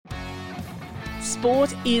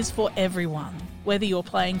Sport is for everyone. Whether you're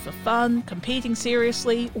playing for fun, competing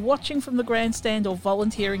seriously, watching from the grandstand or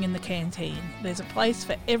volunteering in the canteen, there's a place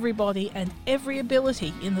for everybody and every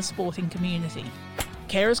ability in the sporting community.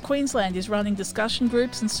 Carers Queensland is running discussion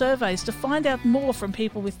groups and surveys to find out more from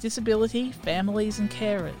people with disability, families and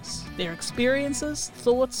carers. Their experiences,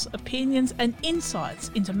 thoughts, opinions and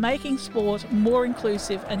insights into making sport more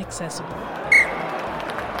inclusive and accessible.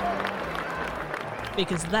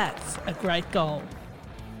 Because that's a great goal.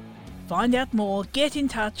 Find out more, get in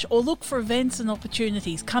touch or look for events and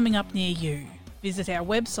opportunities coming up near you. Visit our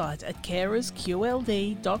website at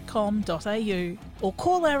carersqld.com.au or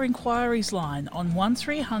call our inquiries line on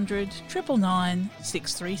 1300 999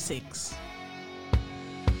 636.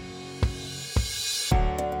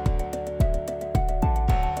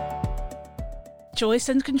 Choice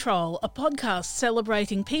and Control, a podcast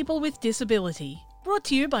celebrating people with disability. Brought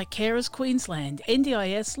to you by Carers Queensland,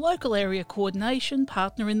 NDIS Local Area Coordination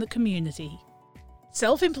Partner in the Community.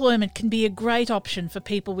 Self-employment can be a great option for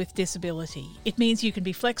people with disability. It means you can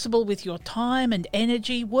be flexible with your time and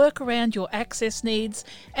energy, work around your access needs,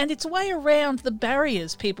 and it's a way around the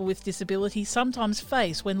barriers people with disability sometimes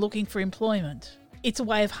face when looking for employment. It's a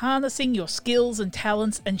way of harnessing your skills and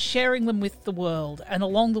talents and sharing them with the world, and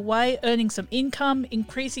along the way earning some income,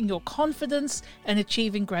 increasing your confidence and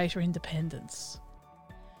achieving greater independence.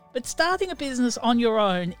 But starting a business on your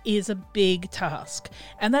own is a big task,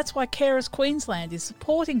 and that's why Carers Queensland is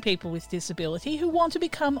supporting people with disability who want to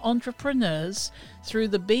become entrepreneurs through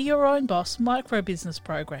the Be Your Own Boss micro-business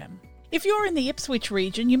program. If you're in the Ipswich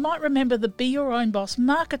region, you might remember the Be Your Own Boss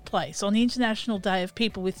marketplace on the International Day of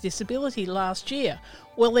People with Disability last year.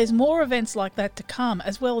 Well, there's more events like that to come,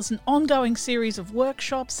 as well as an ongoing series of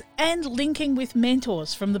workshops and linking with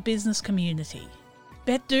mentors from the business community.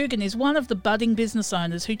 Bette Dugan is one of the budding business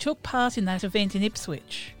owners who took part in that event in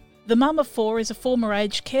Ipswich. The mum of four is a former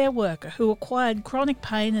aged care worker who acquired chronic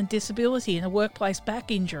pain and disability in a workplace back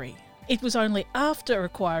injury. It was only after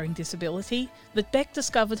acquiring disability that Beck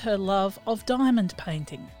discovered her love of diamond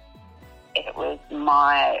painting. It was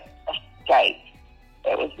my escape.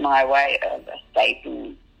 It was my way of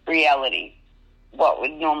escaping reality. What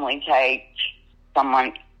would normally take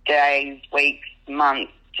someone days, weeks,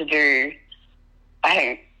 months to do,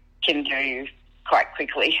 I can do quite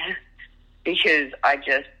quickly because I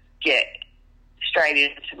just get straight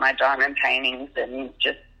into my diamond paintings and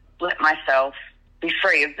just let myself be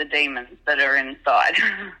free of the demons that are inside.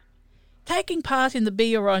 Taking part in the Be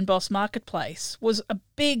Your Own Boss marketplace was a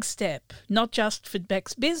big step, not just for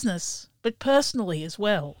Beck's business, but personally as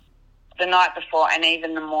well. The night before and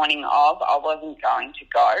even the morning of, I wasn't going to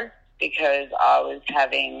go because I was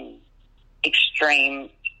having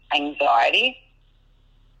extreme anxiety.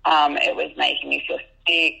 It was making me feel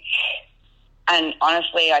sick, and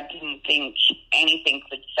honestly, I didn't think anything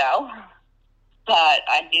could sell, but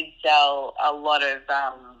I did sell a lot of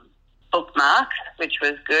bookmarks, which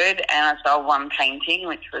was good, and I sold one painting,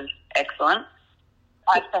 which was excellent.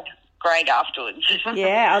 I felt great afterwards.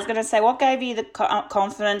 Yeah, I was going to say, what gave you the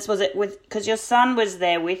confidence? Was it because your son was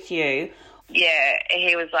there with you? Yeah,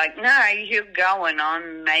 he was like, no, you're going,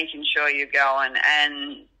 I'm making sure you're going,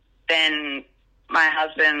 and then my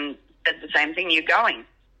husband said the same thing, you're going.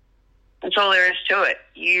 That's all there is to it.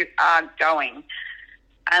 You are going.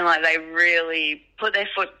 And they really put their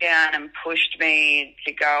foot down and pushed me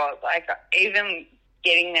to go. I was like, even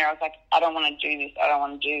getting there, I was like, I don't want to do this. I don't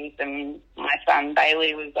want to do this. And my son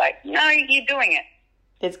Bailey was like, no, you're doing it.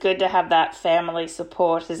 It's good to have that family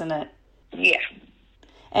support, isn't it? Yeah.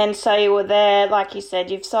 And so you were there, like you said,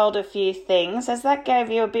 you've sold a few things. Has that gave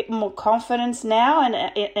you a bit more confidence now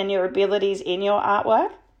in your abilities in your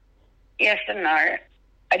artwork? Yes and no.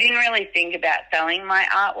 I didn't really think about selling my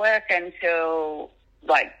artwork until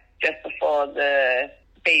just before the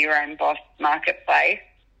Be Your Own Boss marketplace.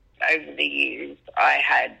 Over the years I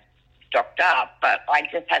had stocked up, but I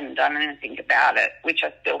just hadn't done anything about it, which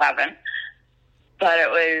I still haven't. But it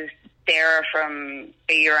was Sarah from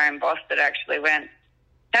Be Your Own Boss that actually went,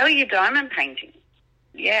 how are you diamond painting?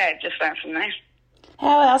 Yeah, it just went from there.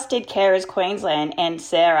 How else did Carers Queensland and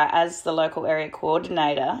Sarah, as the local area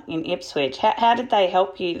coordinator in Ipswich, how did they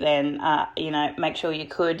help you then, make sure you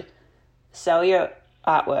could sell your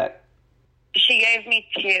artwork? She gave me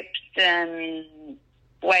tips and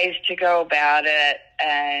ways to go about it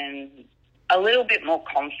and a little bit more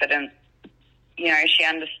confidence. She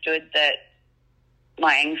understood that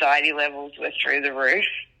my anxiety levels were through the roof,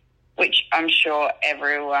 which I'm sure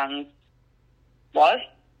everyone was.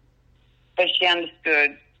 But she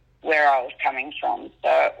understood where I was coming from. So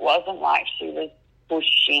it wasn't like she was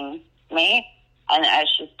pushing me. And as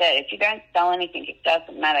she said, if you don't sell anything, it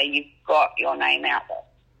doesn't matter. You've got your name out there.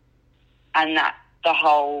 And that's the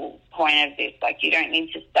whole point of this. Like, you don't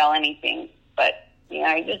need to sell anything, but, you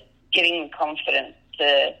know, just getting the confidence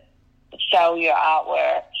to sell your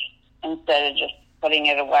artwork instead of just putting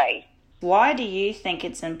it away. Why do you think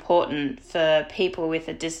it's important for people with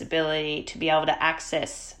a disability to be able to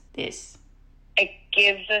access this? It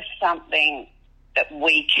gives us something that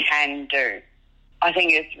we can do. I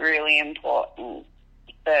think it's really important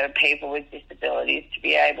for people with disabilities to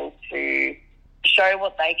be able to show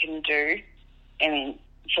what they can do in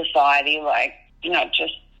society, like, you know,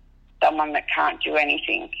 just someone that can't do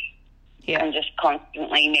anything and just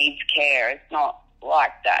constantly needs care. It's not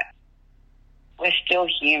like that. We're still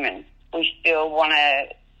human. We still want to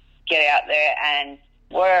get out there and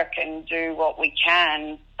work and do what we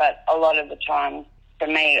can, but a lot of the time, for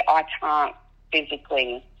me, I can't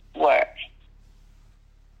physically work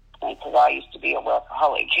because I used to be a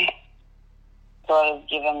workaholic. Sort of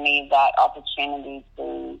given me that opportunity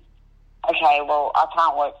to, okay, well, I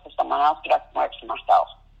can't work for someone else, but I can work for myself.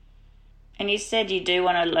 And you said you do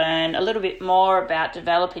want to learn a little bit more about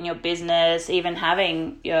developing your business, even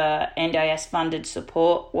having your NDIS-funded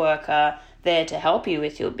support worker there to help you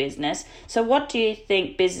with your business. So what do you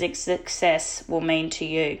think business success will mean to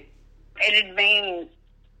you? It'd mean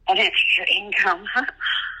an extra income.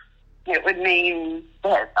 It would mean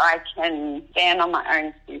that I can stand on my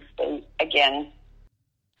own 2 feet again.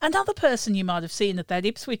 Another person you might have seen at that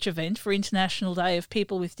Ipswich event for International Day of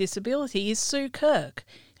People with Disability is Sue Kirk.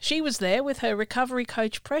 She was there with her recovery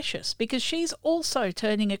coach Precious because she's also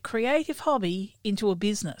turning a creative hobby into a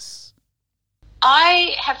business.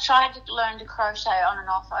 I have tried to learn to crochet on and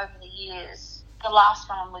off over the years. The last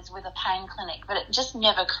one was with a pain clinic, but it just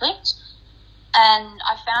never clicked. And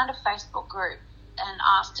I found a Facebook group and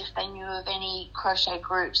asked if they knew of any crochet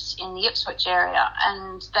groups in the Ipswich area,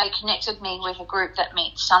 and they connected me with a group that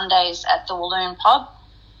meets Sundays at the Walloon Pub.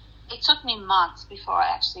 It took me months before I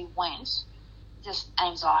actually went. Just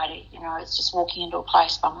anxiety, you know, it's just walking into a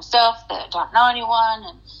place by myself that I don't know anyone,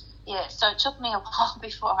 and so it took me a while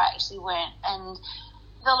before I actually went, and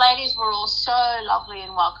the ladies were all so lovely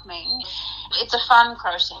and welcoming. It's a fun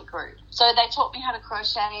crochet group. So they taught me how to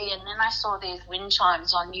crochet, and then I saw these wind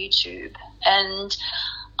chimes on YouTube, and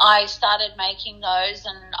I started making those,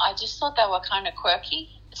 and I just thought they were kind of quirky.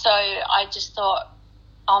 So I just thought,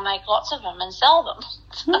 I'll make lots of them and sell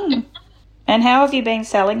them. And how have you been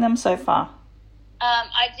selling them so far?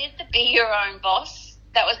 I did the Be Your Own Boss.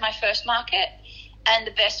 That was my first market, and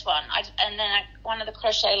the best one. One of the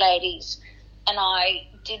crochet ladies and I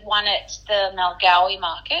did one at the Malgowie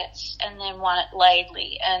markets and then one at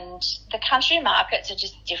Laidley. And the country markets are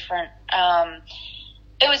just different.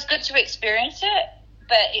 It was good to experience it,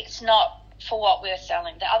 but it's not for what we're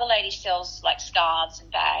selling. The other lady sells like scarves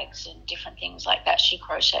and bags and different things like that. She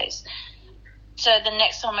crochets. So the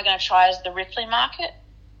next one we're going to try is the Ripley market.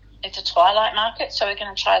 It's a twilight market, so we're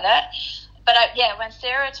going to try that. But when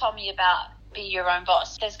Sarah told me about Be Your Own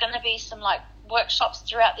Boss, there's going to be some like workshops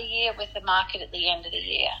throughout the year with the market at the end of the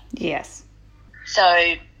year. Yes. So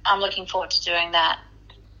I'm looking forward to doing that.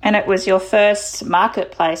 And it was your first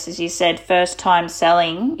marketplace, as you said, first time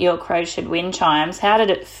selling your crocheted wind chimes. How did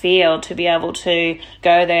it feel to be able to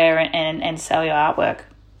go there and sell your artwork?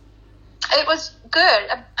 It was good.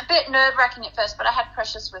 A bit nerve-wracking at first, but I had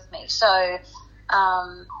Precious with me, so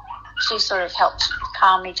she sort of helped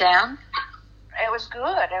calm me down. It was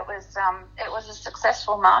good. It was a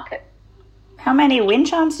successful market. How many wind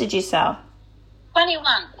chimes did you sell? 21.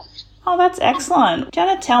 Oh, that's excellent. Do you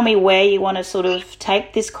want to tell me where you want to sort of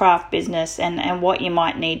take this craft business and what you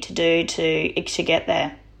might need to do to get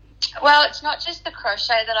there? Well, it's not just the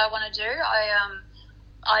crochet that I want to do.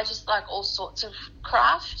 I just like all sorts of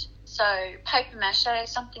craft. So paper mache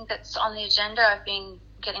is something that's on the agenda. I've been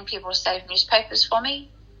getting people to save newspapers for me.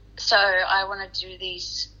 So I want to do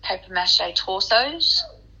these paper mache torsos,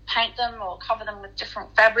 paint them or cover them with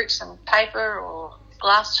different fabrics and paper or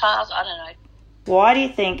glass tiles. I don't know. Why do you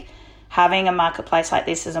think having a marketplace like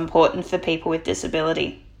this is important for people with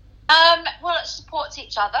disability? Well, it supports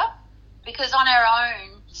each other, because on our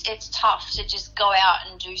own it's tough to just go out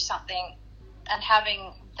and do something, and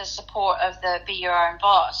having the support of the Be Your Own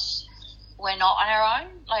Boss, we're not on our own.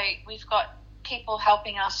 Like, we've got people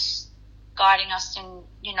helping us, guiding us in,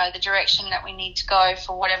 the direction that we need to go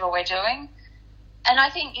for whatever we're doing. And I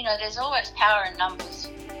think, there's always power in numbers.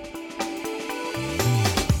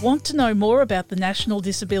 Want to know more about the National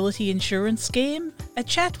Disability Insurance Scheme? A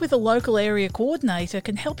chat with a local area coordinator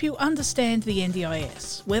can help you understand the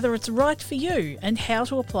NDIS, whether it's right for you and how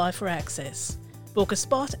to apply for access. Book a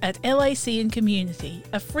spot at LAC and Community,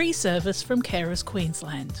 a free service from Carers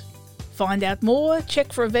Queensland. Find out more,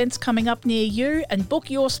 check for events coming up near you and book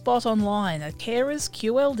your spot online at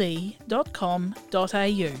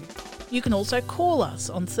carersqld.com.au. You can also call us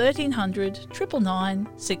on 1300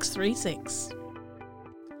 999 636.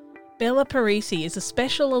 Bella Parisi is a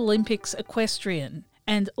Special Olympics equestrian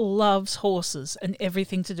and loves horses and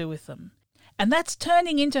everything to do with them. And that's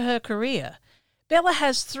turning into her career. Bella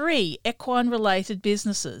has 3 equine-related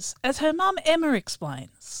businesses, as her mum Emma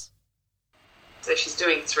explains. So she's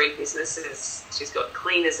doing 3 businesses. She's got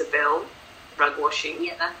Clean as a Bell, rug washing.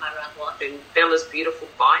 Yeah, that's my rug wash. And Bella's Beautiful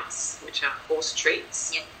Bites, which are horse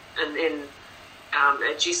treats. Yeah. And then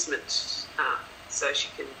agistment, so she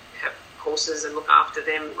can have horses and look after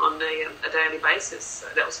them on a daily basis. So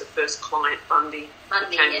that was her first client, Bundy.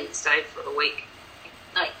 Came and stayed for a week.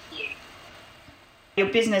 Like you. Your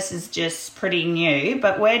business is just pretty new,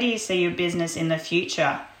 but where do you see your business in the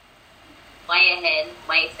future? Way ahead,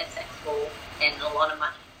 way successful, and a lot of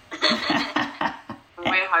money.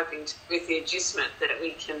 We're hoping with the agistment that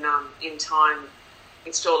we can, in time,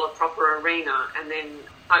 install a proper arena, and then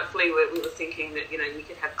hopefully we were thinking that, you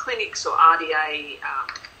could have clinics or RDA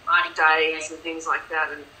days and things like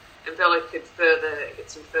that, and Bella could get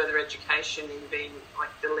some further education in being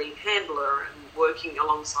like the lead handler and working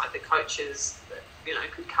alongside the coaches that,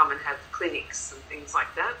 could come and have clinics and things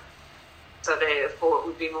like that. So therefore it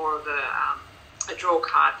would be more of a draw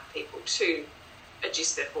card for people to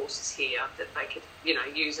agist their horses here, that they could,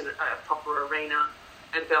 use in a proper arena.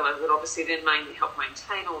 And Bella would obviously then mainly help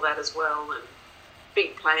maintain all that as well, and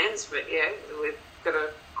big plans, but we've got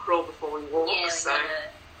to crawl before we walk. Yeah, so.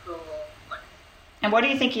 Crawl. And what do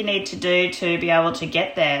you think you need to do to be able to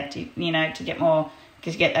get there, to get more,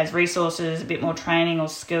 to get those resources, a bit more training or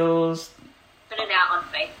skills? Put it out on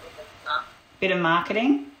Facebook and stuff. Bit of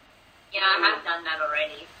marketing? Yeah, I have done that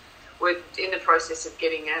already. We're in the process of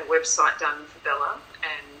getting a website done for Bella,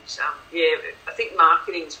 and I think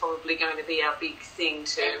marketing is probably going to be our big thing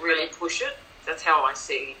to really push it. That's how I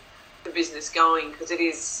see the business going, because it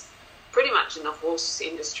is pretty much in the horse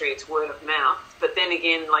industry, it's word of mouth. But then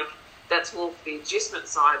again, that's more for the agistment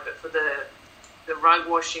side, but for the rug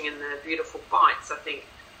washing and the Beautiful Bites, I think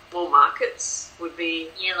more markets would be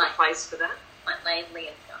a place for that. Like Laidley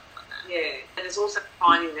and stuff like that. Yeah, and it's also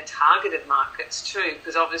finding the targeted markets too,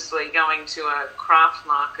 because obviously going to a craft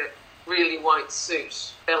market really won't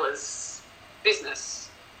suit Bella's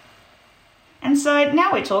business. And so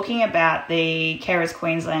now we're talking about the Carers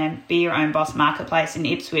Queensland Be Your Own Boss Marketplace in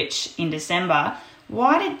Ipswich in December.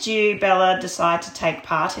 Why did you, Bella, decide to take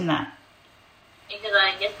part in that? Because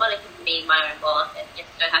I just wanted to be my own boss and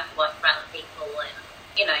just don't have to work for other people and,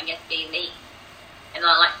 just be me. And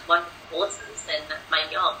I like to work with horses, and that's my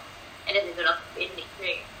job. And it's a good opportunity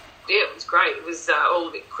too. Yeah, it was great. It was all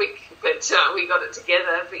a bit quick, but we got it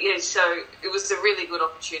together. But so it was a really good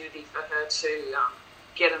opportunity for her to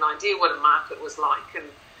get an idea what a market was like. And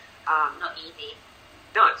not easy.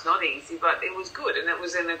 No, it's not easy, but it was good, and it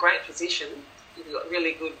was in a great position. You got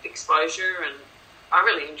really good exposure, and I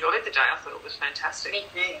really enjoyed the day. I thought it was fantastic. Me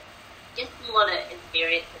too. Just a lot of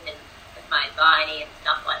experience with my anxiety and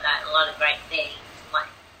stuff like that. A lot of great things.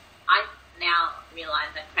 I now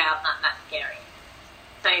realise that crowds aren't that scary.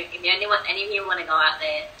 So if any of you want to go out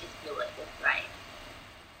there, just do it. It's great.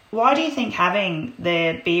 Why do you think having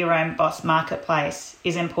the Be Your Own Boss Marketplace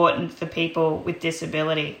is important for people with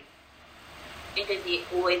disability? Because you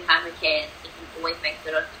always have a chance. You can always make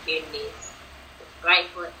good opportunities. It's great.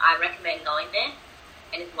 I recommend going there,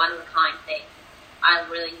 and it's one of a kind thing. I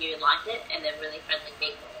really do like it, and they're really friendly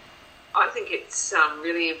people. I think it's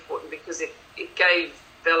really important because it gave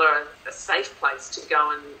Bella a safe place to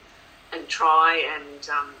go and try and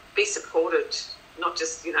be supported, not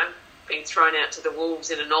just, being thrown out to the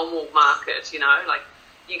wolves in a normal market, you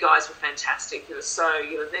guys were fantastic. You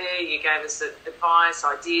were there, you gave us advice,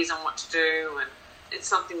 ideas on what to do, and it's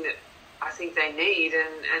something that I think they need,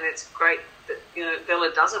 and it's great that,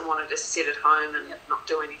 Bella doesn't want to just sit at home and not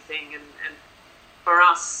do anything, and for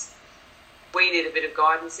us, we need a bit of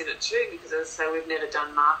guidance in it too, because as I say, we've never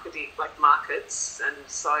done marketing, like markets, and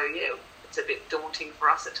so, it's a bit daunting for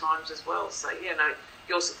us at times as well. So,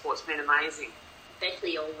 your support's been amazing.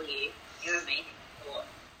 Especially all of you. You're amazing support.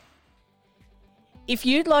 If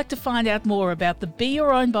you'd like to find out more about the Be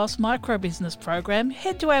Your Own Boss microbusiness program,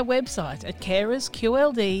 head to our website at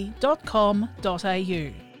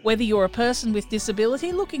carersqld.com.au. Whether you're a person with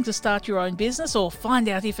disability looking to start your own business or find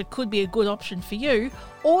out if it could be a good option for you,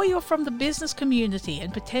 or you're from the business community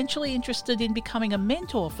and potentially interested in becoming a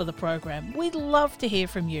mentor for the program, we'd love to hear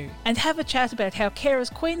from you and have a chat about how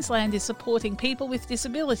Carers Queensland is supporting people with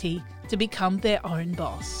disability to become their own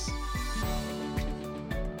boss.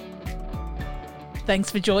 Thanks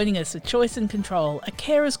for joining us at Choice and Control, a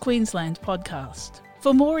Carers Queensland podcast.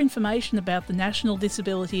 For more information about the National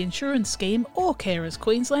Disability Insurance Scheme or Carers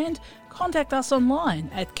Queensland, contact us online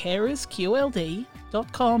at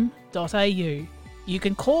carersqld.com.au. You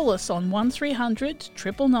can call us on 1300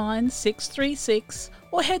 999 636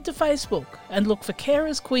 or head to Facebook and look for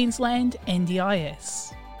Carers Queensland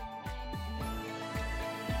NDIS.